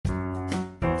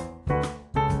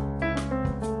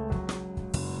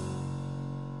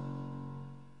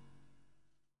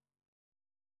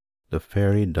The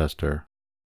fairy duster.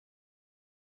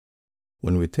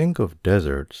 When we think of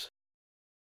deserts,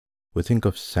 we think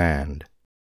of sand,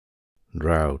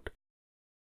 drought,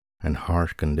 and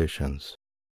harsh conditions.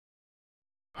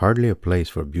 Hardly a place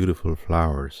for beautiful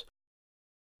flowers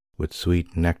with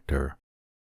sweet nectar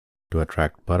to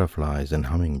attract butterflies and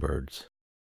hummingbirds.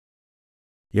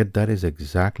 Yet that is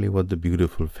exactly what the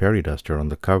beautiful fairy duster on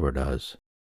the cover does.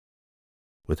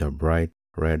 With her bright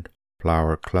red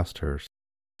flower clusters,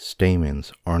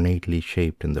 stamens ornately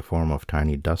shaped in the form of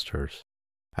tiny dusters,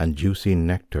 and juicy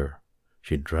nectar,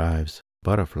 she drives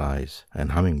butterflies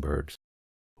and hummingbirds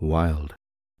wild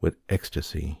with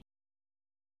ecstasy.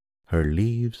 Her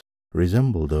leaves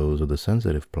resemble those of the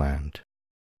sensitive plant,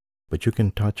 but you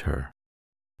can touch her,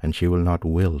 and she will not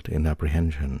wilt in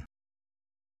apprehension,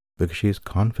 because she is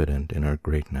confident in her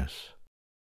greatness.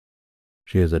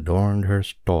 She has adorned her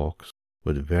stalks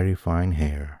with very fine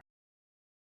hair.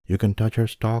 You can touch her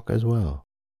stalk as well,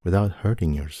 without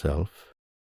hurting yourself.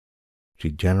 She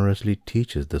generously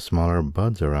teaches the smaller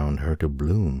buds around her to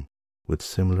bloom with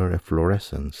similar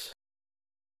efflorescence.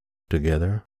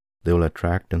 Together, they will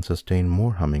attract and sustain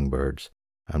more hummingbirds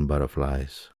and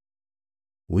butterflies.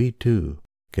 We too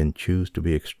can choose to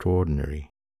be extraordinary,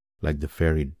 like the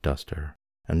fairy duster,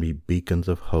 and be beacons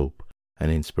of hope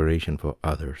and inspiration for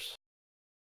others.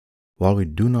 While we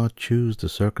do not choose the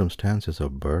circumstances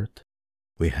of birth,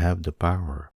 we have the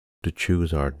power to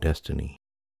choose our destiny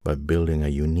by building a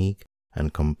unique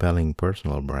and compelling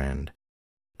personal brand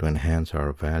to enhance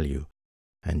our value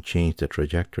and change the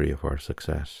trajectory of our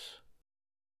success.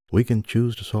 We can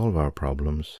choose to solve our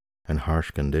problems and harsh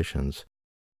conditions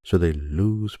so they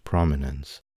lose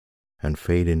prominence and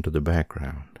fade into the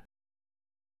background.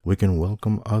 We can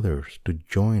welcome others to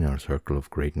join our circle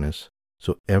of greatness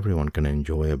so everyone can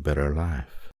enjoy a better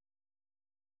life.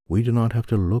 We do not have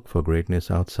to look for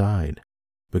greatness outside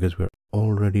because we're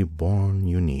already born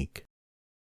unique.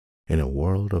 In a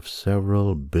world of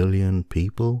several billion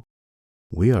people,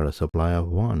 we are a supply of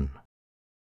one.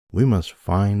 We must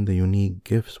find the unique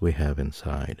gifts we have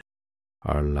inside,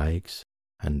 our likes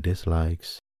and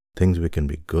dislikes, things we can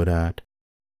be good at,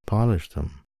 polish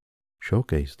them,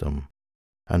 showcase them,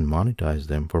 and monetize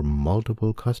them for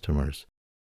multiple customers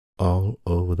all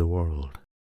over the world.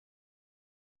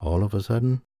 All of a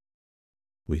sudden,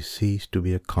 we cease to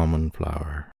be a common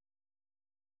flower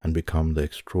and become the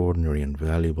extraordinary and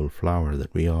valuable flower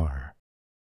that we are.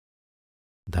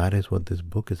 That is what this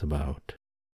book is about.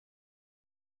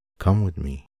 Come with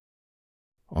me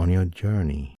on your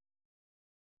journey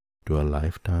to a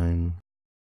lifetime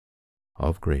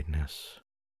of greatness.